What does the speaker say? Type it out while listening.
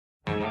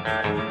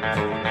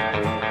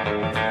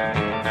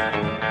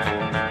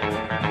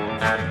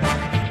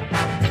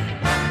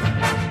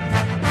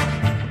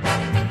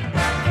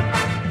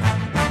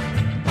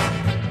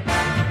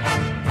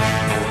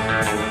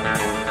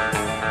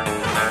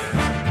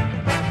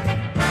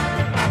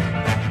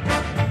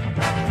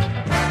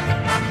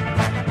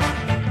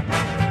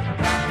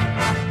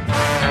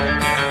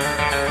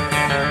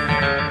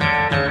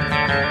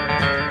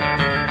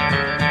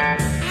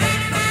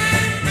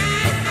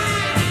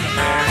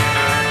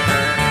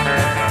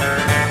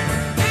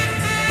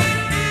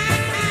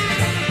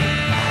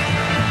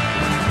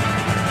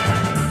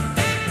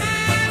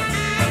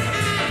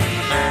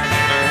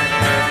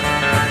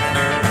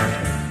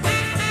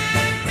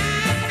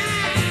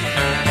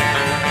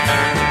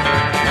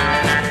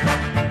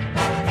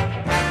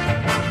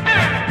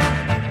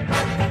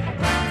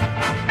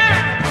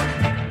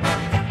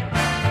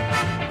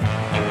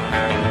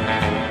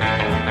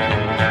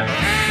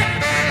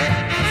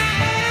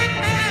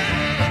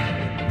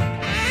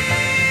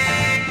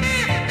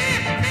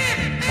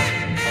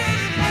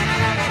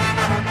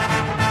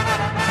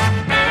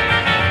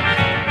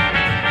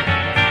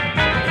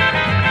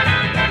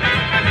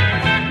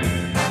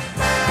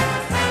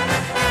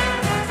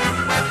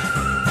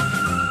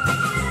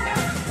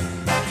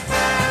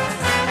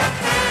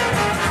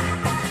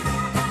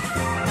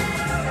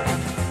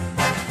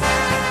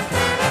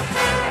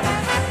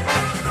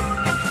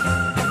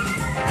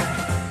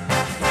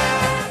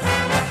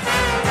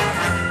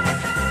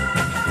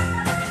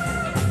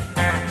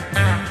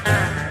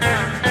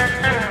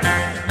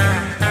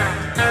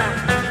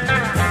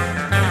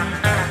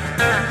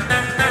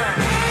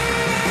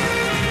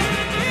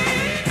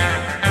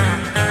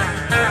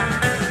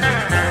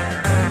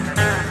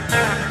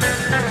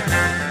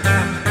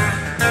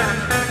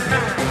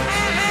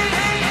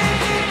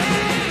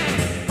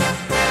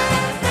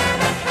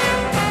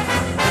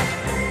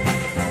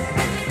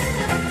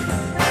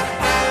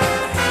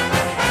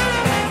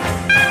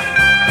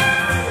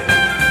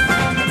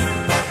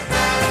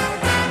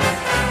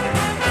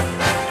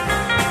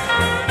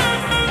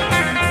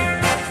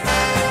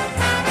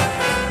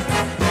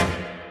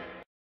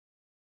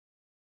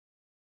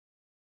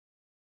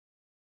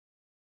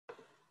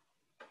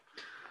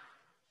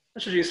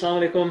अच्छा जी, अस्सलाम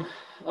वालेकुम।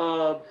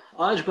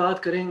 आज बात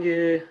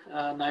करेंगे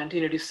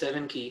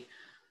 1987 की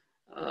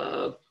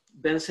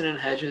Benson and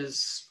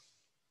hedges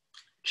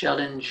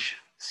challenge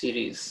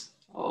series,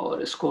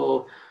 और इसको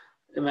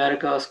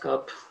अमेरिकाज़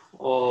कप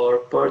और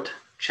पर्थ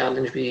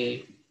चैलेंज भी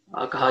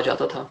कहा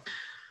जाता था।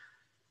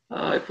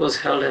 It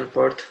was held in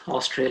Perth,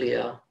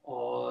 Australia,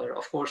 और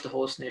of course the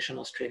host nation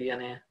Australia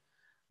ने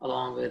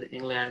along with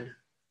England,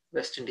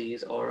 West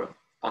Indies और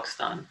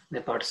पाकिस्तान ने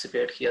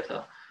पार्टिसिपेट किया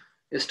था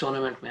इस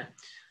टूर्नामेंट में।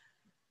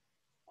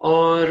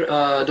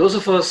 Or those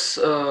of us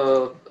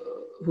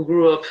who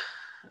grew up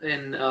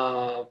in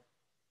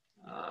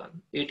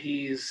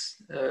 80s,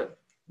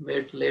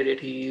 late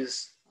 80s,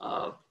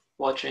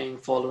 watching,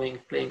 following,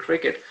 playing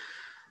cricket,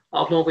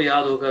 आप लोगों को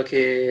याद होगा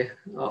कि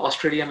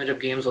ऑस्ट्रेलिया में जब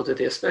गेम्स होते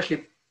थे, स्पेशली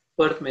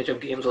पर्थ में जब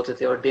गेम्स होते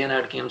थे और डे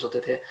नाइट गेम्स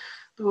होते थे,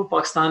 तो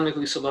पाकिस्तान में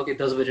कोई सुबह के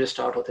 10 बजे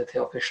स्टार्ट होते थे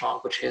और फिर शाम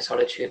को 6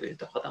 साढ़े 6 बजे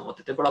तक ख़त्म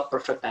होते थे। बड़ा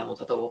परफेक्ट टाइम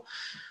होता था वो।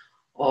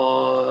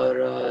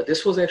 और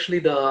this was actually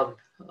the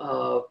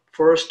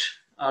first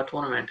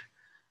tournament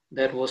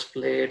that was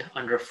played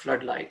under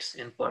floodlights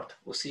in Perth.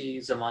 उसी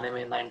ज़माने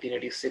में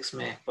 1986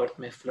 में पर्थ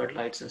में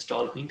floodlights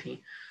इंस्टॉल हुई थी।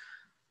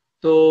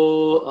 तो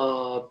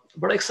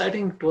बड़ा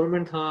एक्साइटिंग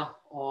टूर्नामेंट था,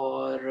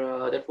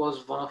 और that was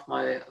one of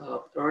my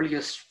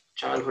earliest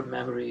childhood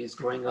memories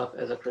growing up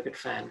as a cricket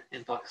fan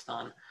in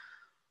Pakistan.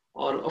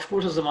 और of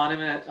course उस ज़माने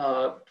में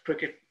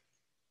क्रिकेट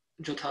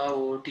जो था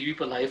वो टीवी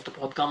पर लाइव तो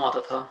बहुत कम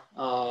आता था।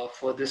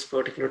 for this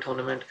particular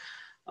tournament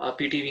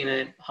PTV ने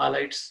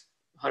highlights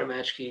हर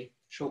मैच की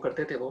शो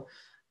करते थे वो।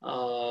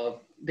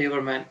 they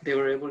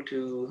were able to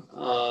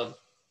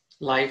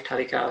live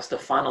telecast the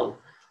final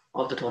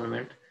of the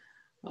tournament.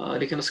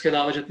 लेकिन उसके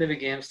अलावा जितने भी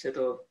गेम्स थे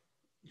तो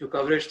जो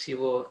कवरेज थी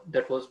वो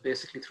that was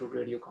basically through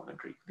radio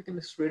commentary. लेकिन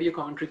इस radio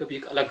commentary का भी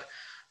एक अलग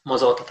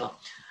मजा होता था।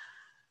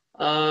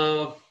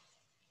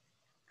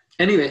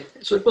 Anyway,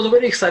 so it was a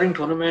very exciting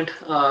tournament.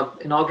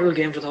 Inaugural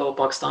game जो था वो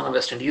पाकिस्तान और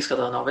वेस्ट इंडीज का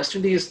था। Now West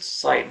Indies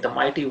side, the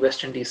mighty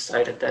West Indies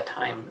side at that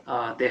time,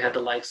 they had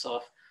the likes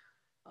of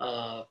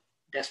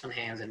Desmond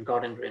Haynes and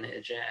Gordon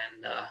Greenidge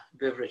and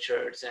Viv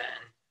Richards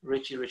and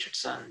Richie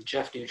Richardson,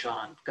 Jeff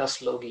Dujon,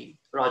 Gus Logie,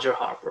 Roger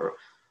Harper,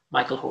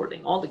 Michael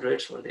Holding. All the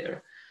greats were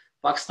there.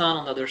 Pakistan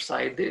on the other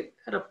side, they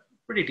had a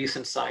pretty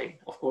decent side.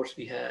 Of course,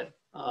 we had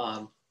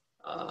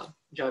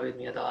Javed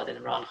Miadad and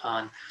Imran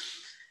Khan.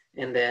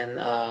 And then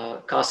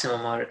Qasim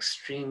Umar,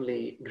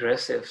 extremely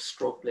aggressive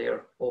stroke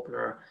player,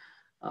 opener.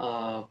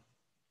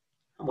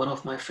 One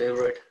of my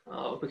favorite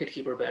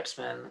wicketkeeper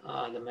batsmen,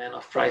 the man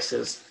of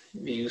crisis.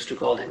 We used to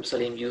call him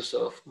Salim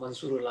Yusuf.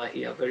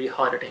 Manzoor-ul-Lahi, a very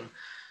hard-hitting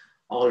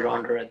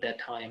all-rounder at that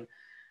time.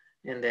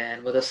 And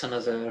then Mudassar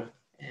Nazar,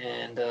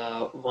 and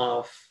one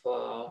of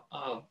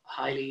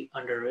highly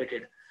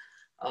underrated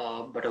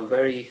but a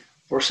very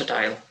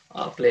versatile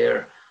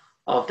player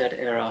of that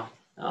era,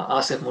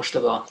 Asif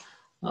Mujtaba,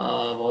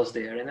 was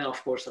there. And then,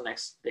 of course, the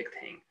next big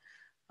thing,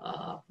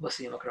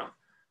 Wasim Akram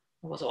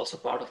was also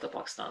part of the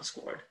Pakistan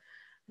squad.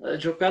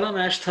 जो पहला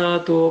match था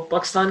तो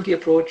पाकिस्तान की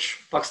approach,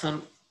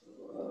 Pakistan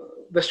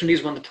West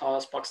Indies one the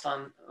toss, Pakistan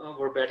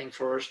were batting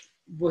first,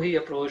 वही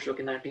approach जो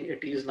कि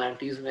 1980s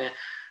 90s में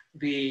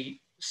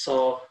we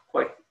saw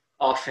quite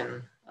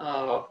often,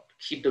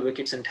 keep the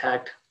wickets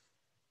intact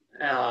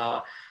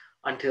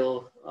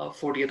until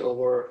 40th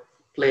over,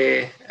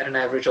 play at an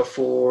average of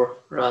 4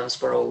 runs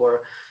per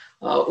over.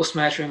 उस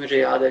match में मुझे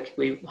याद है कि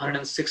कोई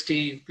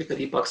 160 के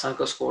करीब पाकिस्तान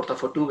का स्कोर था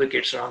for 2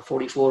 wickets around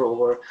 44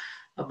 over,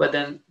 but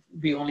then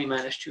we only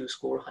managed to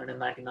score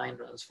 199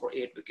 runs for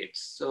 8 wickets.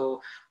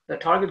 So the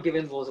target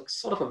given was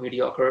sort of a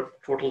mediocre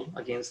total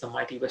against the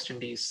mighty West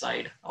Indies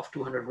side of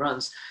 200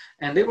 runs,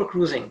 and they were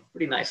cruising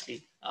pretty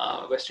nicely,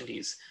 West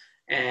Indies.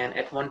 And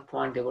at one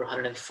point they were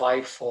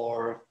 105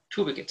 for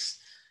 2 wickets,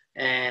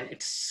 and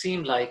it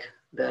seemed like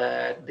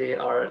that they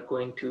are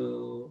going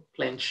to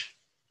clinch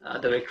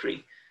the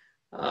victory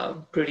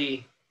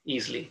pretty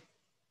easily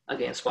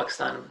against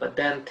Pakistan. But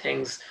then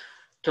things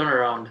turn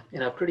around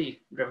in a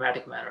pretty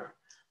dramatic manner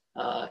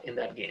in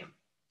that game.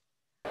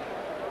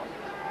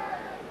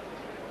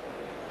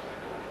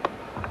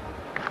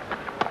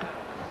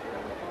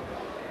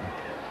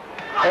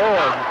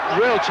 Oh,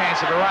 real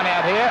chance of a run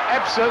out here.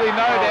 Absolutely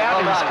no doubt.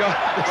 He's got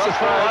this is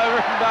all over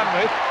and done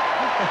with.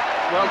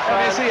 Well thrown.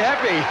 And is he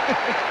happy?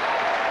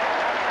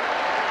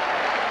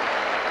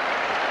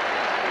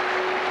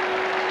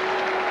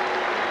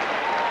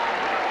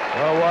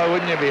 Well, why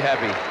wouldn't you be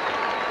happy?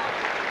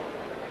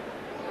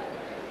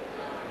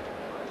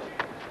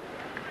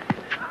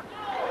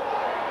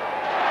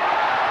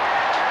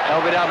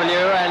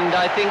 LBW, and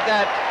I think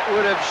that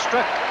would have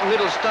struck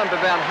middle stump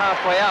about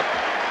halfway up.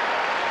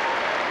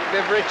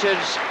 Bev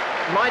Richards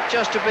might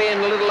just have been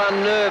a little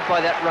unnerved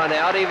by that run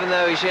out, even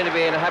though he seemed to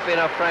be in a happy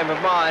enough frame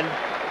of mind.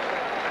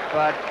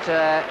 But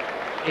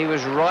he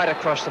was right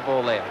across the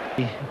ball there.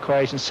 The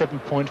equation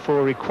 7.4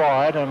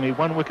 required, only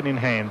 1 wicket in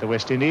hand, the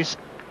West Indies.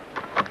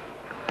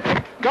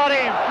 Got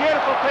him!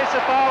 Beautiful piece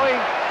of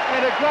bowling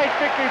and a great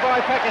victory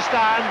by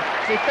Pakistan,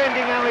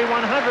 defending only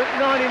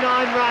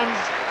 199 runs.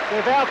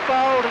 They've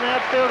out-bowled and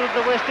outfielded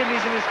the West Indies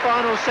in this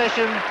final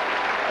session.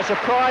 A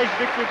surprise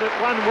victory, but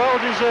one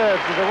well-deserved.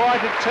 The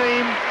delighted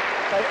team,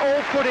 they all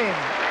put in.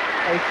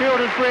 They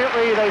fielded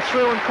brilliantly, they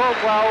threw and caught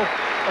well.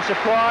 A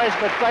surprise,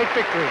 but great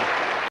victory.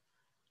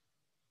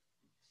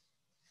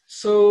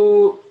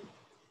 So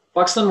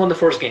Pakistan won the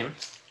first game,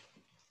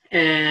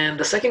 and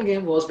the second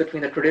game was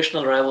between the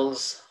traditional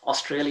rivals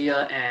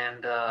Australia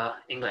and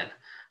England.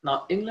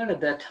 Now, England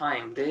at that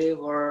time, they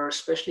were,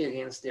 especially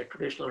against their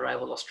traditional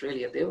rival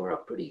Australia, they were a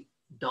pretty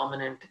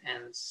dominant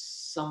and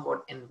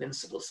somewhat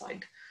invincible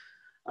side.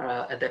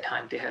 At that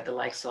time, they had the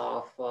likes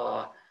of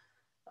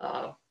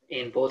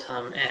Ian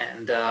Botham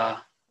and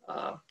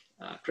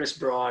Chris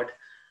Broad,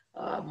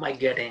 Mike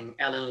Getting,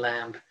 Alan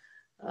Lamb,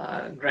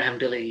 Graham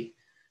Dilley.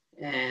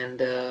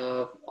 And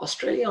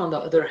Australia, on the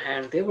other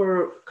hand, they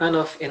were kind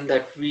of in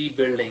that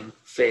rebuilding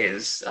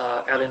phase.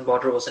 Alan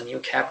Border was a new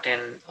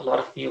captain, a lot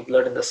of new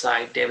blood in the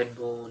side, David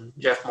Boone,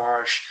 Jeff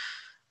Marsh,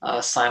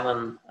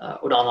 Simon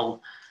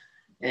O'Donnell,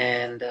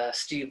 and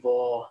Steve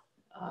Waugh,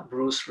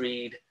 Bruce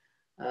Reid,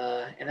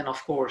 and then,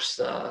 of course,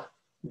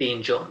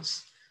 Dean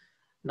Jones.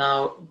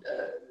 Now,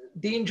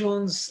 Dean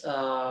Jones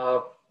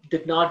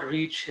did not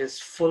reach his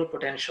full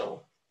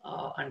potential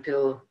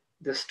until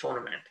this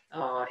tournament.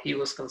 He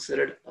was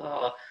considered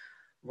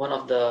one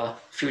of the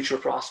future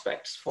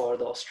prospects for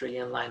the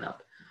Australian lineup.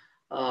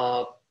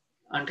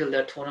 Until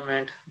that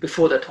tournament,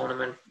 before that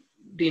tournament,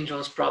 Dean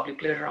Jones probably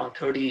played around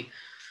 30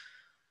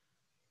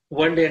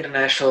 one-day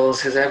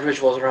internationals. His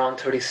average was around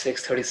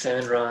 36,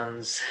 37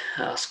 runs,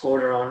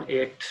 scored around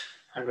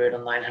 800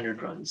 or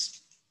 900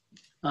 runs.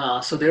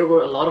 So there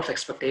were a lot of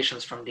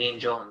expectations from Dean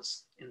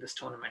Jones in this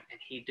tournament, and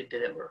he did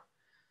deliver.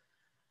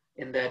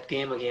 In that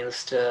game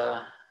against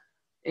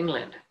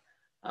England,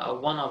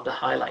 one of the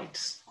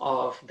highlights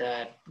of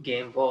that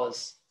game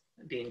was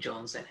Dean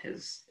Jones and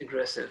his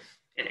aggressive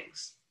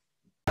innings.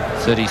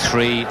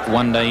 33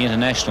 one-day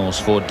internationals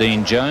for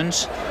Dean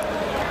Jones.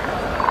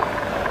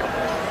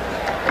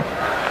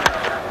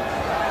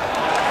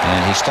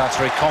 And he starts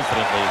very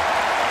confidently.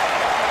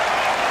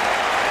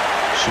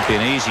 Should be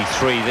an easy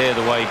 3 there,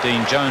 the way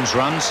Dean Jones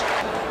runs.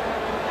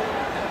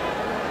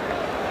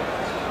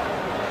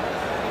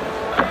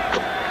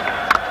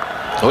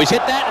 So he's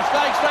hit that, it's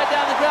going straight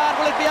down the ground.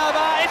 Will it be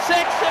over? It's 6,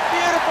 a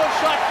beautiful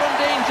shot from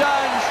Dean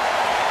Jones.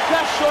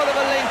 Just short of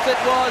a length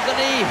it was, and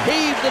he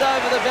heaved it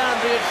over the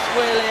boundary at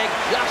square leg,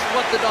 just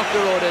what the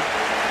doctor ordered.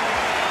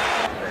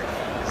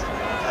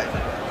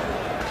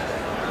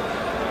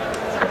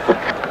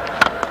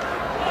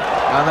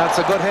 And that's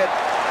a good hit.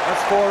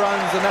 That's 4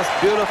 runs, and that's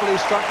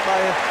beautifully struck by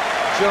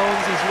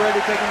Jones. He's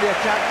really taking the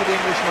attack to the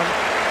Englishman.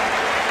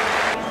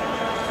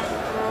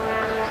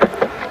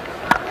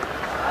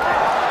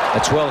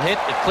 It's well hit,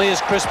 it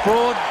clears Chris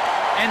Broad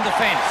and the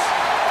fence.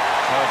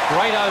 So a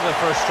great over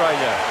for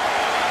Australia.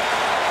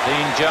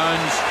 Dean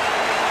Jones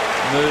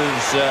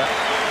moves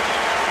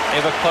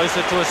ever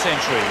closer to a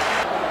century.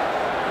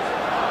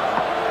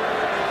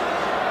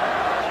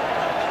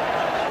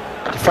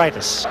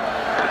 Freitas.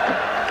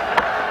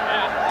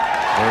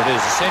 There it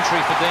is, a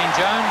century for Dean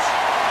Jones.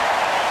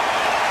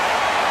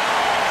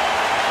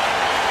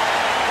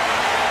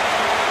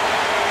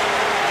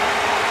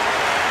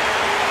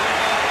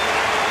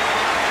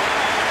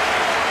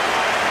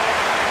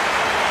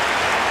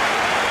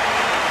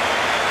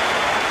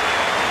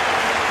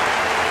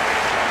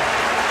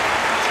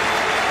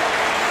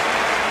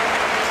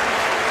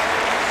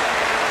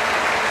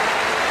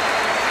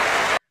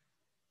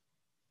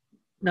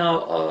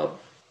 Now,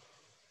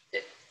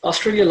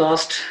 Australia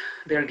lost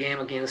their game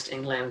against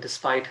England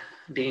despite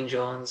Dean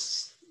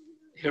Jones'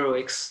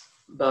 heroics,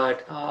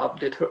 but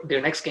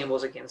their next game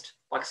was against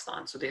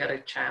Pakistan, so they had a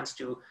chance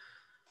to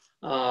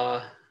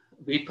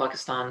beat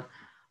Pakistan,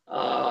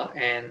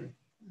 and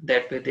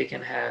that way they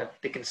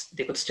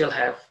could still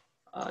have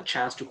a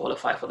chance to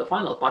qualify for the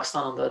final.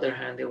 Pakistan, on the other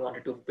hand, they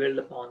wanted to build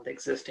upon the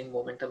existing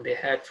momentum they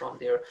had from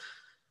their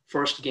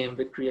first game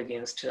victory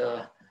against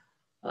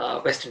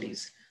West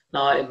Indies.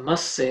 Now, I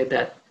must say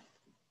that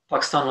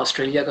Pakistan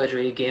Australia का जो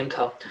ये game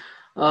था,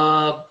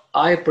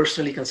 I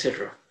personally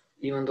consider,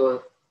 even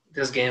though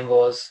this game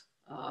was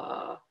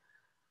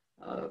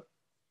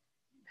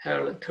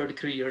held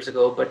 33 years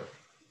ago, but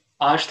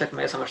आज तक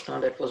मैं समझता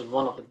हूँ that was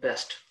one of the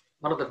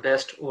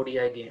best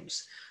ODI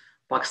games,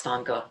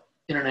 Pakistan का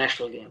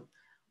international game.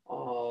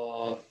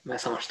 मैं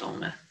समझता हूँ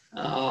मैं.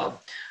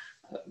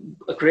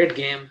 A great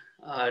game.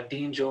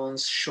 Dean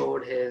Jones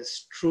showed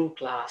his true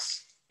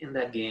class in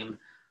that game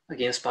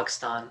against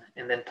Pakistan,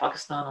 and then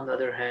Pakistan, on the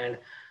other hand,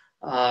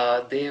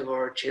 they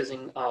were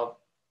chasing a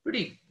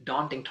pretty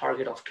daunting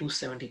target of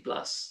 270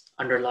 plus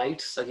under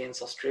lights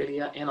against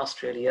Australia. In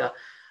Australia,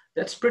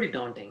 that's pretty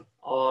daunting.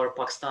 Or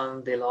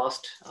Pakistan, they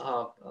lost.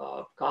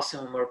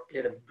 Qasim Umar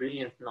played a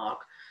brilliant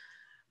knock,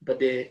 but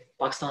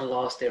Pakistan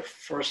lost their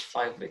first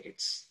 5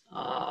 wickets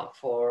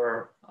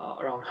for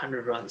around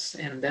 100 runs,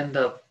 and then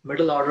the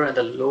middle order and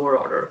the lower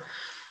order,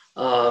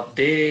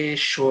 they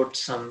showed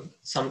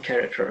some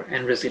character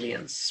and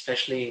resilience,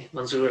 especially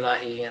Manzoor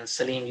Elahi and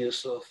Salim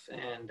Yusuf,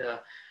 and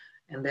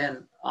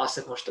then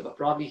Asif Mujtaba.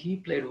 Probably he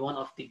played one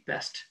of the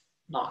best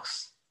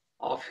knocks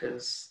of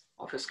his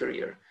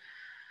career.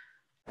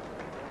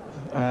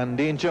 And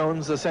Dean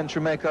Jones, the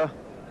century maker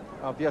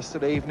of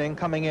yesterday evening,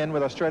 coming in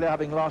with Australia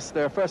having lost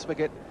their first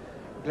wicket.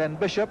 Glenn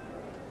Bishop.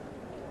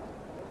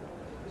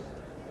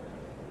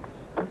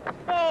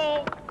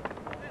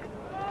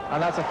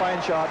 And that's a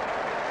fine shot.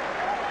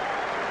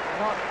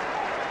 Not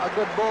a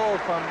good ball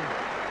from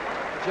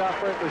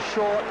Jaffer. It was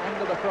short,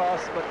 under the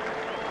cross, but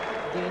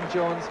Dean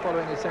Jones,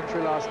 following his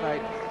century last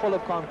night, full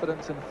of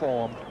confidence and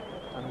form,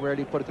 and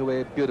really put it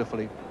away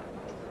beautifully.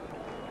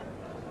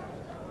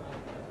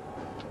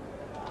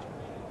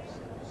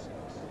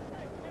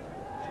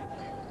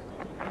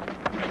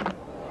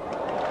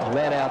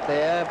 Man out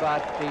there,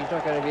 but he's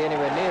not going to be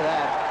anywhere near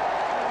that.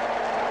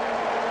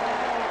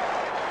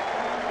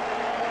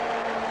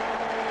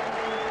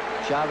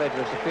 Javed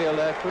was the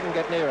fielder, couldn't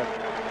get near it.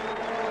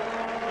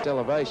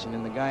 Elevation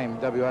in the game,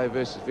 WA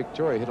versus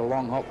Victoria, hit a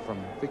long hop from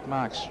Vic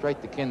Marks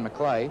straight to Ken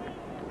McClay.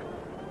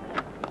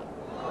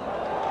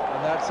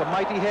 And that's a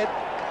mighty hit.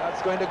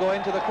 That's going to go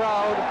into the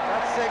crowd.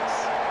 That's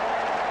 6.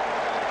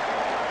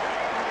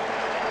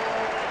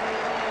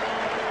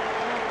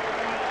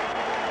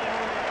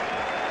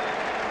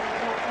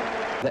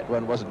 That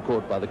one wasn't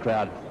caught by the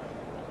crowd.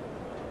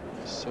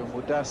 So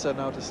Mudasa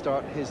now to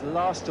start his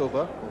last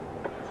over.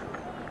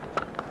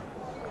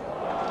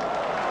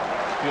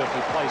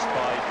 Beautifully placed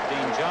by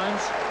Dean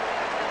Jones.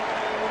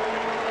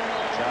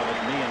 Javed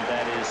Mian,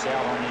 that is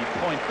out on the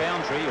point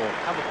boundary, or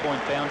cover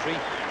point boundary. He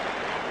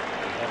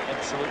had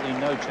absolutely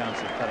no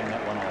chance of cutting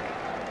that one off.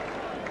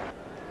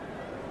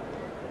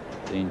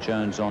 Dean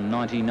Jones on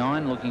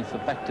 99, looking for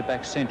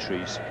back-to-back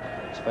centuries.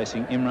 He's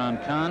facing Imran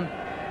Khan.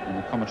 In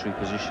the commentary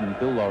position,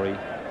 Bill Laurie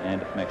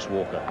and Max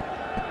Walker.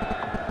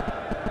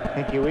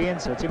 Thank you, Ian.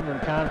 So it's Imran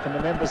Khan from the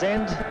members'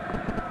 end.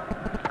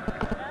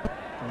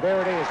 And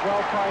there it is. Well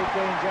played,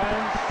 Dean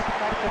Jones.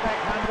 Back-to-back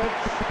hundreds,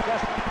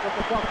 just what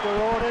the doctor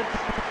ordered.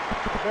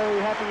 A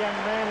very happy young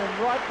man, and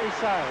rightly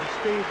so.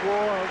 Steve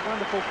Waugh, a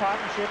wonderful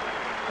partnership.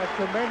 A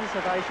tremendous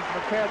ovation from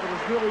a crowd that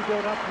has really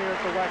built up here at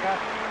the WACA.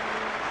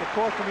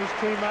 Support from his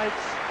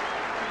teammates.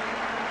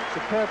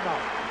 Superb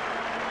night.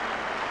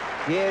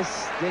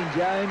 Yes, Dean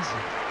Jones.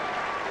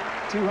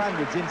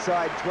 200s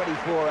inside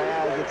 24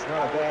 hours. It's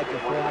not a bad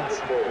performance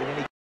in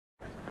any.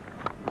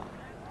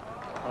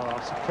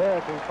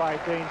 Superbly played,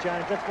 Dean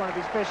Jones. That's one of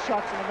his best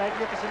shots in a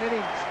magnificent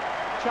innings.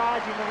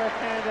 Charging the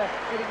left-hander,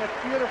 hitting it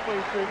beautifully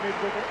through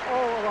mid-wicket,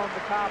 all along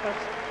the carpet.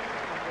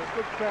 And a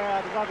good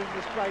crowd loving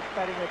this great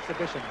batting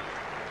exhibition.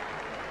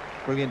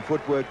 Brilliant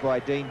footwork by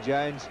Dean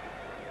Jones,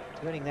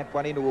 turning that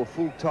one into a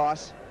full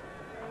toss.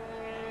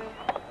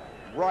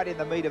 Right in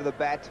the meat of the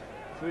bat,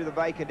 through the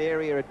vacant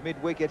area at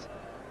mid-wicket.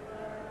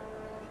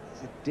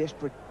 It's a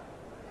desperate...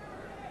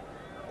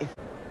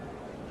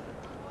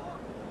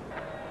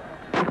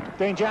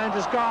 Dean Jones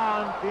is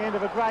gone. The end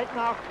of a great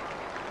knock.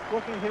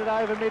 Looking to hit it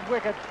over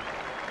mid-wicket.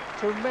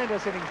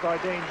 Tremendous innings by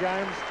Dean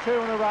Jones. 2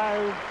 in a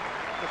row.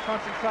 The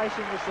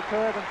concentration was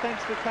superb, and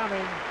thanks for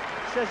coming.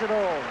 Says it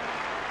all.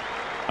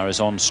 Is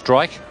on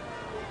strike,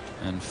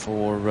 and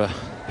for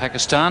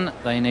Pakistan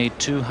they need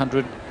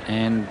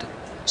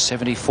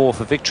 274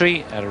 for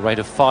victory at a rate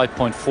of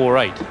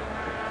 5.48.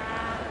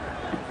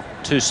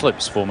 2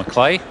 slips for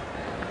Maclay,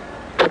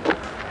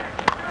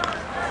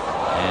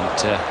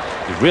 and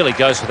he really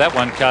goes for that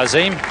one.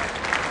 Qasim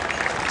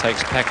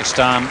takes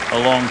Pakistan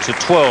along to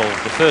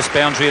 12, the first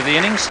boundary of the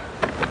innings.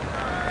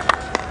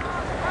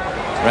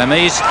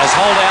 Ramiz has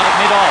hold out at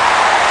mid-off.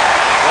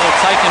 Well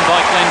taken by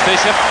Glenn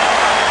Bishop.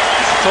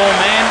 He's a tall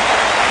man,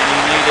 and he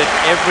needed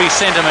every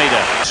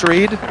centimetre.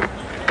 Reed.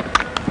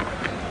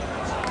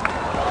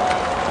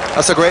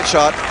 That's a great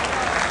shot,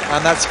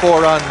 and that's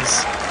 4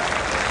 runs.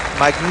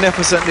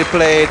 Magnificently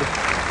played.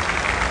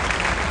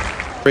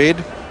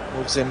 Reed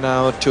moves in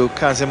now to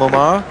Qasim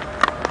Umar,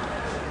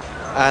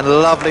 and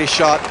lovely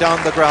shot down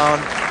the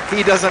ground.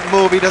 He doesn't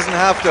move, he doesn't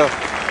have to.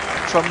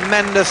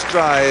 Tremendous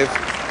drive.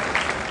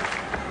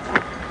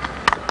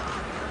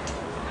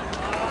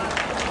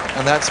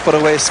 And that's put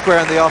away square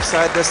in the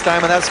offside this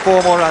time, and that's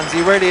 4 more runs.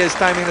 He really is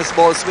timing this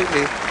ball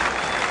sweetly.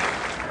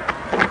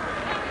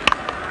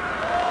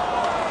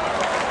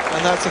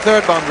 And that's the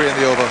 3rd boundary in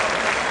the over.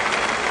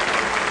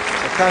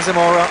 So Qasim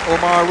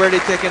Umar really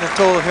taking a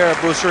toll here,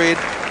 Bruce Reid.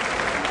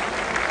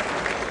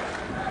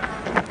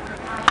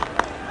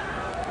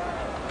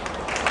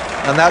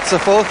 And that's the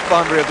 4th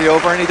boundary of the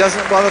over, and he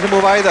doesn't bother to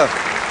move either.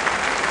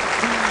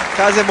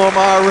 Qasim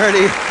Umar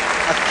really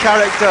a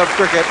character of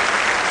cricket.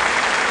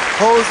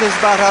 Holds his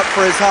bat up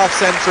for his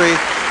half-century,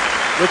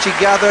 which he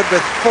gathered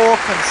with 4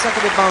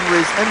 consecutive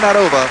boundaries in that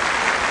over,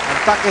 and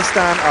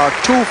Pakistan are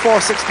 2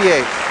 for 68.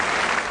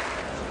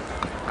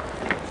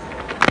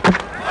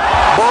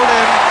 Bowled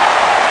in,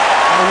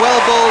 and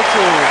well bowled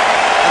too,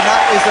 and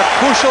that is a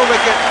crucial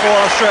wicket for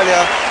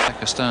Australia.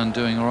 Pakistan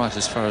doing all right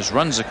as far as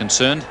runs are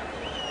concerned,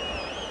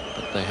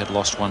 but they had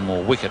lost 1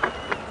 more wicket.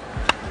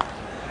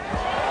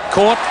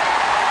 Caught,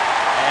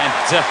 and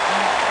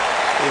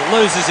he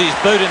loses his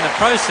boot in the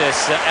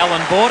process,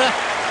 Alan Border.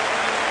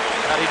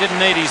 But he didn't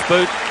need his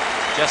boot,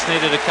 just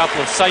needed a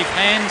couple of safe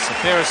hands, a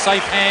pair of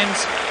safe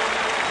hands.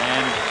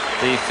 And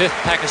the 5th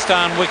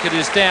Pakistan wicket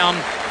is down,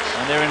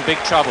 and they're in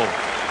big trouble.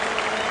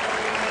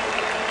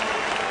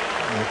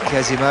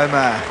 Qasim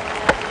Umar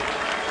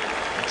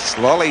just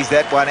lollies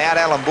that one out.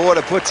 Alan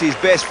Border puts his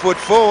best foot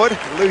forward,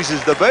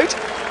 loses the boot.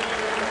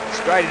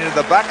 Straight into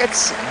the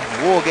buckets.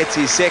 War gets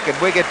his 2nd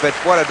wicket, but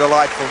what a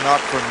delightful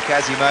knock from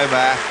Qasim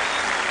Umar.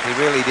 He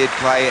really did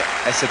play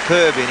a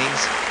superb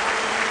innings.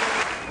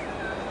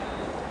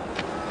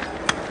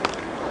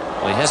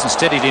 Well, he hasn't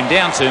steadied him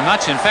down too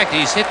much. In fact,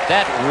 he's hit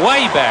that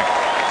way back.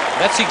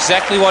 That's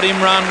exactly what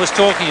Imran was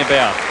talking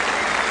about.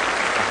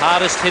 The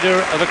hardest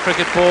hitter of a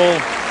cricket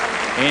ball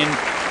in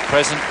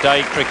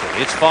present-day cricket.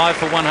 It's 5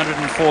 for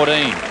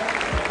 114.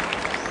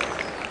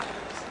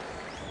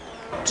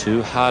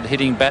 2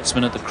 hard-hitting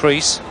batsmen at the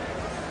crease.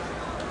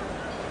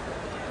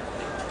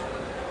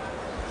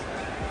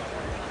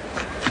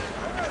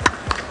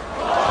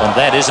 And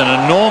that is an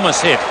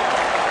enormous hit.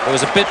 There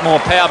was a bit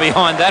more power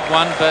behind that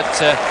one, but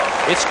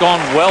it's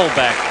gone well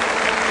back.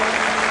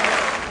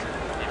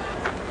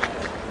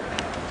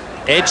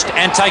 Edged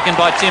and taken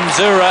by Tim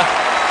Zura.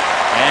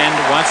 And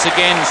once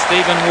again,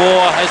 Stephen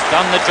Waugh has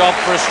done the job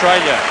for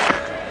Australia.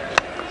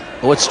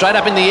 Oh, it's straight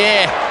up in the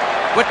air.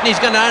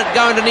 Whitney's going to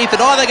go underneath it.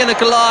 Are they going to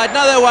collide?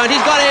 No, they won't.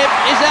 He's got him.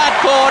 He's out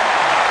caught.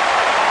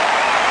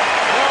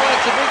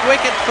 It's a big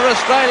wicket for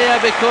Australia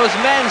because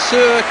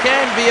Mansour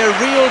can be a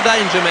real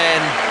danger man.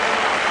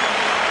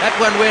 That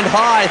one went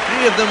high.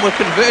 3 of them were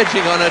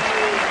converging on it.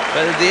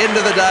 But at the end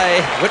of the day,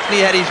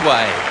 Whitney had his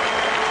way.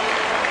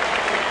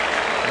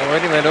 And when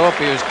he went off,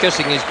 he was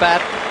kissing his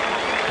bat.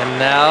 And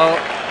now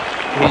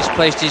he's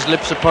placed his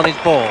lips upon his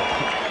ball.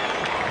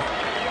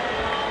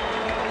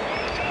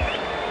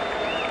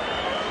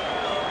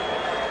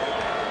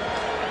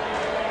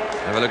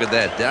 Have a look at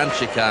that. Down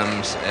she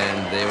comes,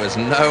 and there was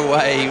no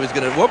way he was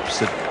going to...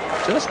 Whoops, it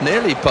just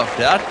nearly popped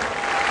out.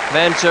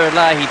 Mansour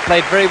Lahi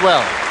played very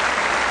well.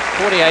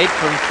 48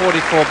 from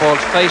 44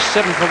 balls faced,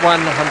 7 for 181.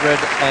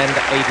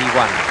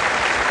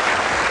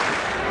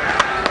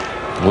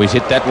 We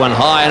hit that one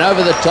high and over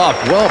the top.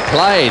 Well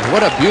played.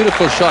 What a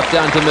beautiful shot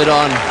down to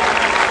mid-on.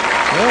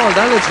 Well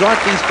done. It's right.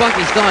 He's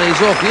Pakistan. He's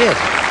off yet.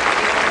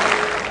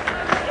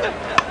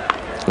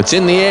 It's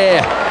in the air.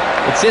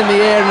 It's in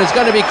the air and it's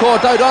going to be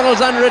caught.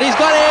 O'Donnell's under it. He's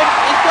got him.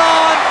 He's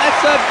gone.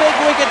 That's a big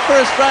wicket for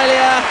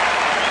Australia.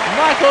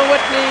 Michael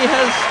Whitney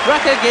has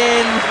struck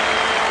again.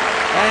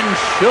 And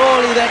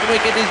surely that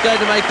wicket is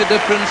going to make the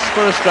difference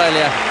for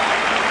Australia.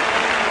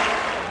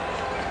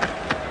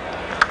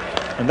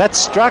 And that's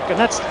struck, and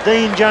that's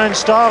Dean Jones'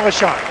 style of a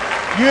shot.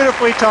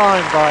 Beautifully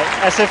timed by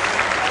Asif.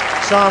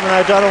 Simon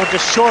O'Donnell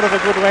just short of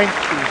a good length.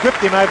 He whipped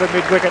him over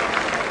mid-wicket.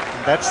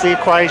 And that's the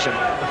equation.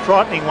 A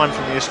frightening one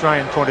from the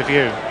Australian point of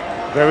view.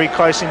 Very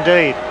close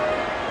indeed.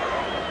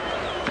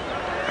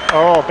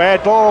 Oh,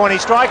 bad ball when he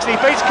strikes and he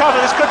beats cover.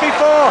 This could be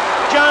 4.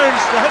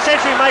 Jones, the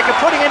century maker,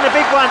 putting in the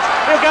big ones.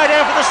 He'll go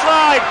down for the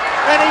slide.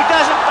 And he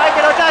doesn't make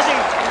it, or does he?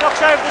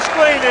 Knocks over the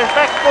screen. There's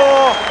back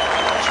 4,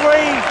 3,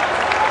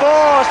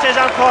 4, says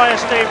umpire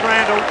Steve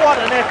Randall. What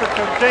an effort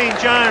from Dean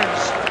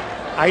Jones.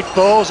 8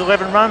 balls,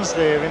 11 runs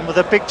there, in with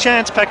a big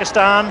chance,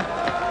 Pakistan.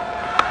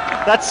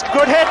 That's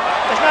good hit.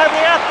 There's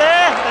nobody out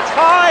there. That's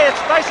high. It's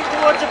facing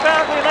towards the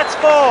boundary, and that's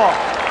 4.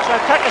 So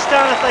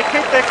Pakistan, if they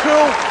keep their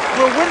cool,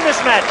 will win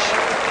this match.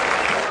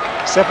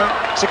 6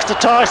 to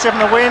tie, 7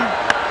 to win.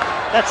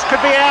 That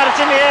could be out. It's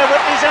in the air.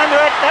 Whitney's under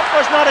it. That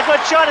was not a good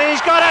shot, and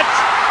he's got it.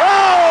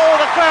 Oh,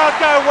 the crowd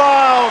go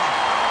wild.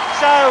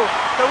 So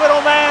the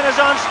little man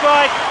is on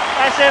strike.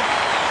 Asif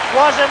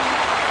wasn't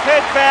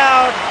head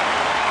bowed,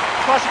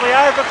 possibly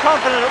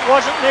overconfident. It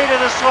wasn't needed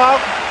a slog.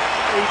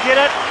 He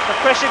did it. The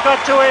pressure got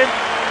to him,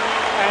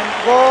 and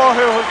War,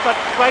 who got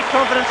great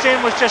confidence in,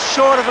 was just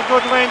short of a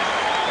good length,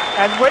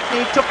 and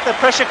Whitney took the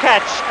pressure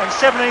catch, and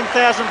 17,000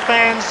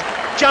 fans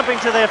jumping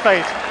to their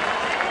feet.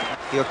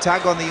 He'll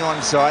tug on the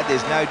onside,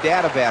 there's no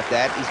doubt about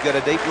that. He's got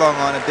a deep long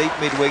on, a deep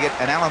mid-wicket,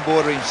 and Alan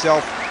Border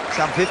himself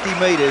some 50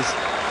 metres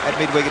at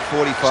mid-wicket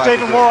 45.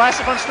 Stephen War,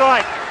 Asif on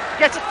strike,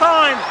 gets it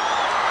fine.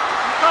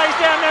 He plays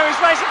down there, he's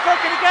racing for it,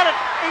 can he get it?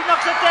 He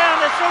knocks it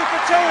down, they're 3 for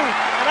 2,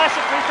 and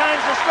Asif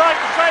retains the strike.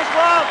 The throw's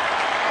wild,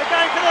 they're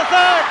going for the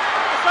third.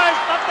 The throw's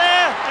not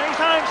there, and he's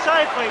home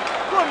safely.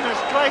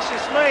 Goodness gracious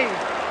me,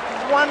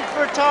 1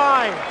 for a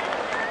tie.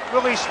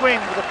 Will he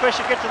swing? Will the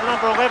pressure get to the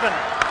number 11?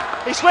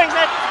 He swings,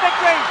 that's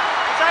victory.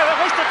 It's over,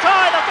 at least a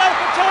tie, they'll go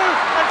for 2,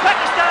 and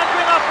Pakistan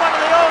bring off one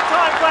of the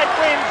all-time great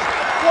wins.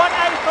 What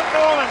a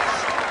performance.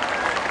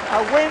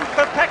 A win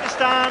for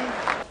Pakistan.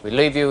 We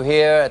leave you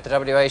here at the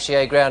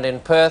WACA Ground in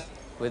Perth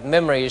with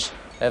memories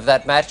of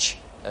that match,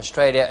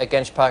 Australia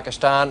against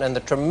Pakistan, and the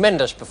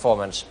tremendous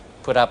performance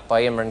put up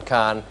by Imran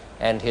Khan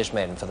and his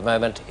men. For the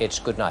moment, it's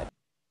good night.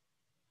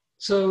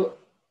 So,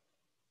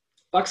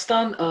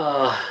 Pakistan,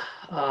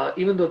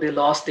 even though they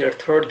lost their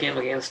 3rd game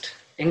against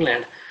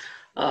England,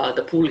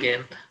 the pool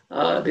game,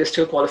 they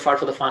still qualified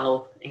for the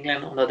final.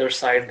 England, on the other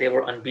side, they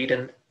were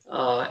unbeaten,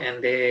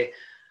 and they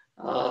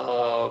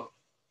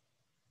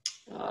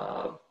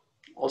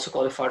also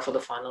qualified for the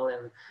final.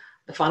 And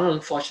the final,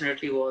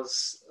 unfortunately,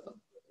 was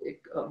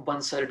a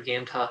one-sided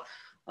game.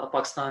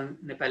 Pakistan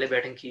ने पहले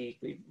batting की,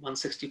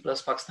 160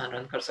 plus Pakistan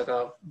run कर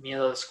सका.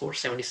 Miadad scored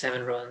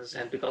 77 runs,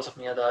 and because of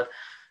Miadad,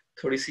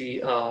 थोड़ी सी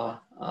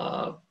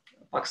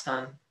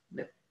Pakistan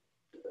ने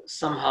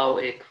somehow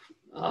एक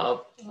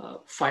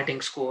fighting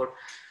score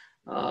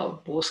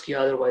post किया.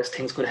 Otherwise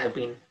things could have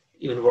been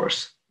even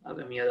worse.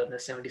 अगर Miadad ने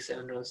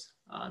 77 runs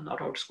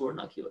not out score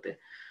ना किए होते.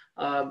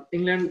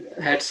 England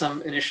had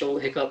some initial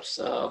hiccups.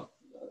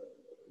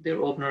 Their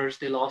openers,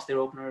 they lost their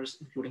openers,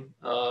 including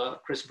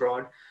Chris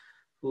Broad,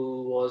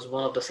 who was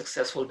one of the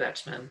successful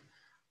batsmen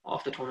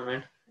of the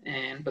tournament,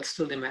 but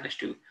still they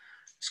managed to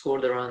score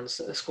the runs,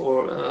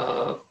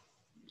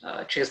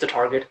 chase the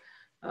target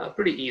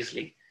pretty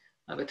easily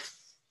with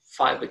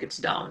 5 wickets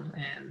down,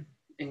 and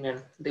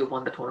England, they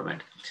won the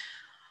tournament.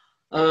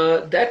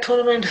 That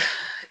tournament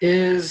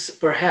is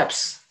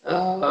perhaps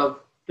the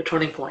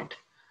turning point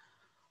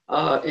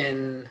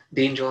in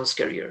Dean Jones'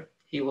 career.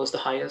 He was the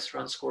highest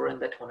run scorer in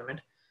that tournament,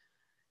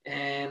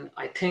 and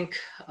I think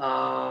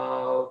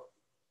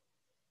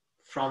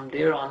from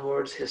there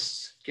onwards,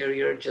 his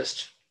career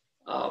just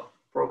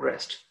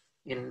progressed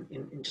in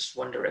just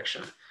one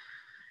direction.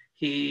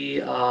 He,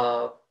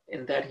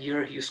 in that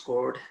year, he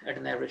scored at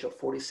an average of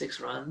 46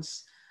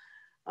 runs.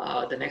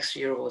 The next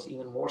year was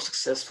even more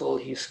successful.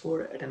 He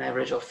scored at an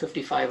average of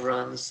 55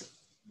 runs.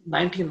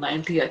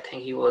 1990, I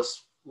think he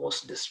was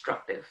most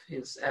destructive.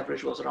 His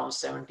average was around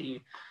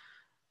 70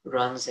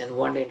 runs in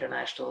one-day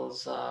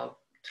internationals,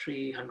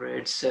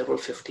 300, several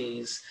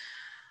 50s.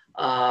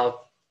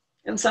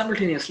 And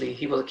simultaneously,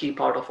 he was a key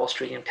part of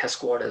Australian Test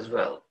squad as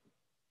well.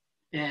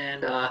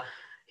 And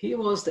he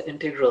was the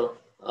integral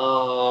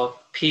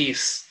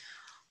piece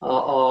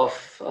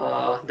of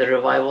the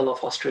revival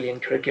of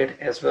Australian cricket,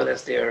 as well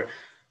as their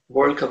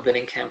World Cup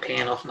winning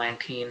campaign of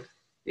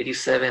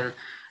 1987,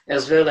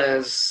 as well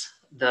as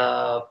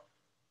the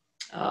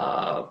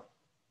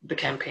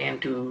campaign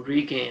to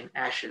regain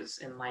Ashes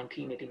in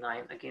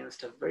 1989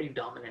 against a very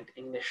dominant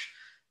English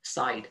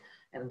side.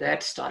 And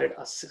that started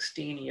a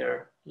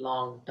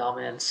 16-year-long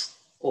dominance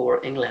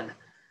over England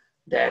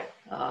that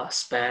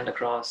spanned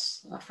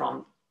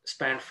from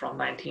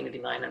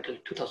 1989 until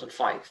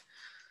 2005.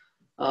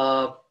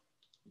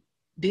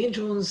 Dean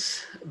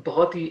Jones,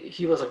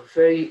 he was a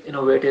very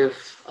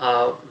innovative,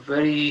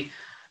 very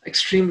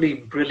extremely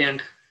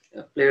brilliant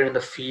player in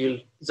the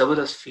field,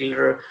 Zabardast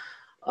fielder.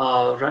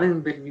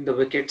 Running between the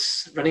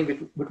wickets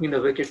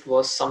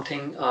was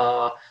something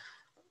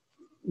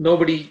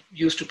nobody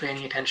used to pay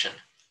any attention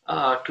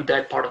to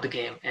that part of the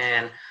game,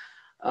 and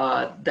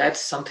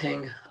that's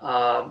something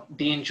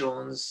Dean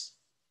Jones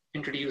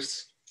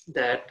introduced,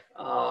 that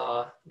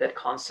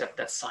concept,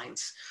 that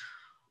science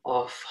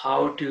of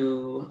how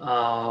to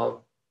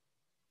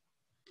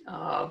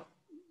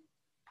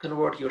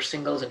convert your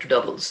singles into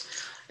doubles.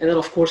 And then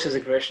of course his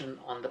aggression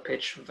on the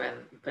pitch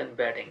when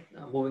batting,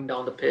 moving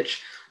down the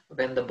pitch,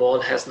 when the ball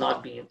has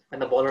not been, when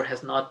the bowler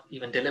has not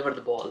even delivered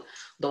the ball.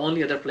 The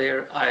only other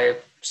player I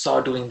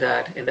saw doing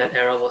that in that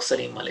era was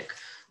Salim Malik.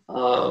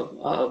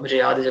 मुझे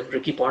याद है जब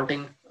Ricky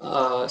Ponting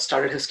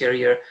started his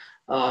career,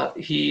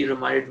 he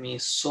reminded me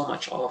so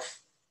much of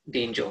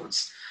Dean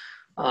Jones.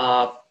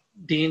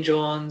 Dean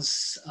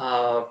Jones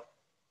on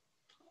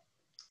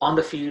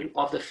the field,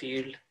 off the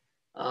field,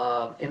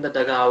 in the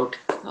dugout,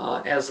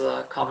 as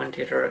a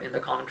commentator in the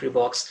commentary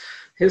box,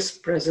 his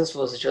presence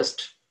was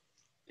just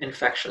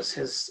infectious.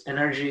 His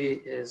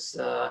energy, his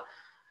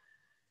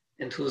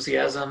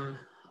enthusiasm,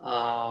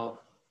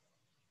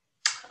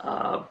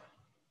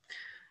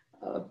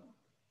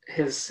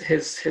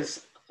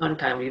 his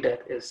untimely death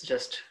is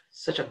just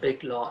such a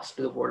big loss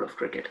to the world of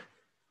cricket.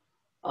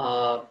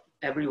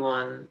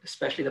 Everyone,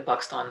 especially the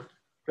Pakistan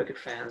cricket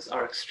fans,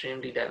 are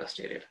extremely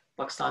devastated.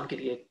 Pakistan ke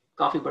liye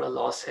काफी बड़ा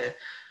loss है.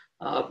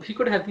 He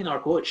could have been our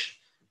coach,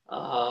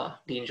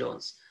 Dean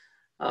Jones,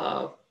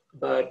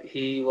 but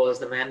he was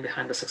the man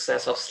behind the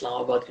success of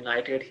Islamabad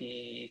United.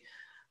 He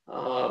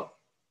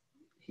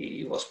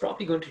was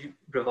probably going to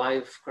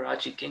revive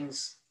Karachi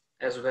Kings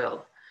as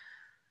well.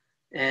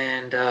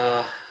 And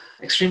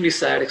extremely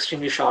sad,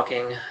 extremely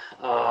shocking.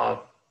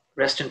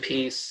 Rest in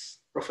peace,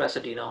 Professor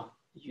Deano.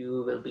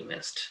 You will be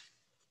missed.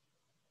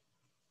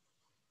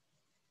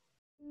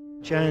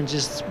 Jones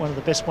is one of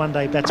the best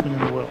one-day batsmen in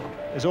the world.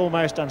 Is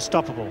almost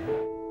unstoppable.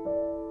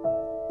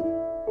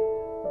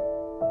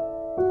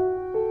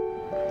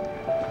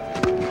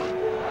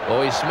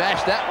 Oh, he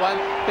smashed that one.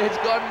 It's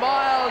gone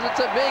miles. It's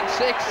a big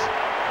six.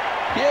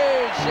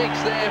 Huge six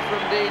there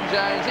from Dean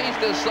Jones. He's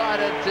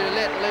decided to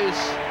let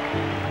loose.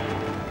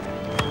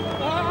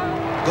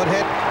 Good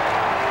hit.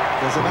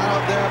 There's a man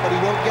out there, but he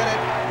won't get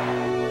it.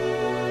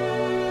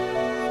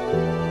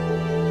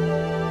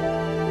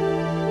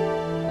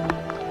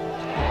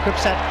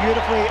 Cripps that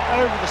beautifully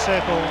over the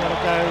circle. Let it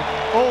go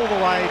all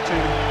the way to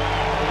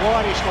the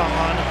wideish long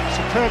line.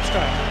 Superb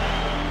stroke.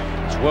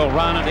 It's well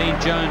run, and Dean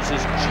Jones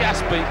has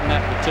just beaten that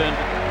return.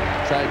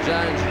 So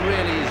Jones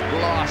really is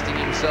blasting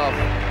himself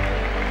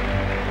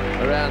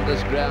around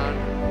this ground.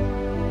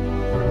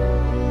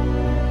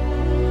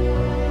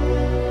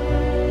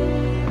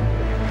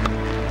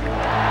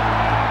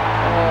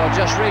 Oh,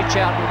 just reach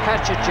out and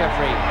catch it,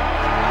 Jeffrey.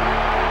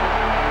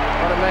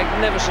 What a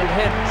magnificent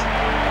hit.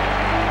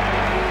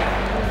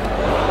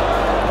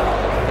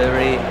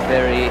 Very,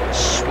 very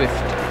swift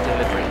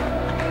delivery.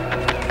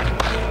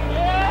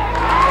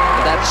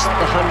 And that's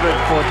the 100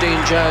 for Dean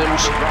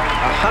Jones.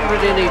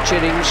 100 in each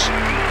innings.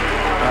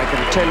 I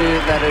can tell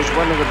you that is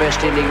one of the best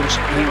innings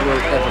he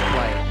will ever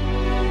play.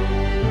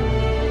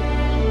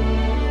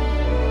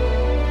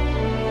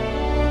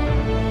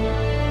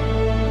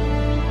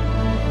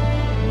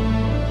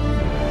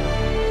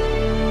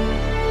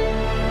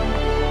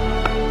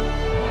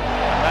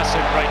 That's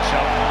a great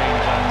shot from Dean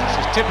Jones. This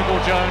is typical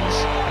Jones.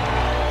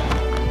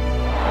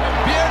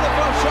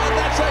 Beautiful shot,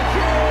 that's a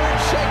huge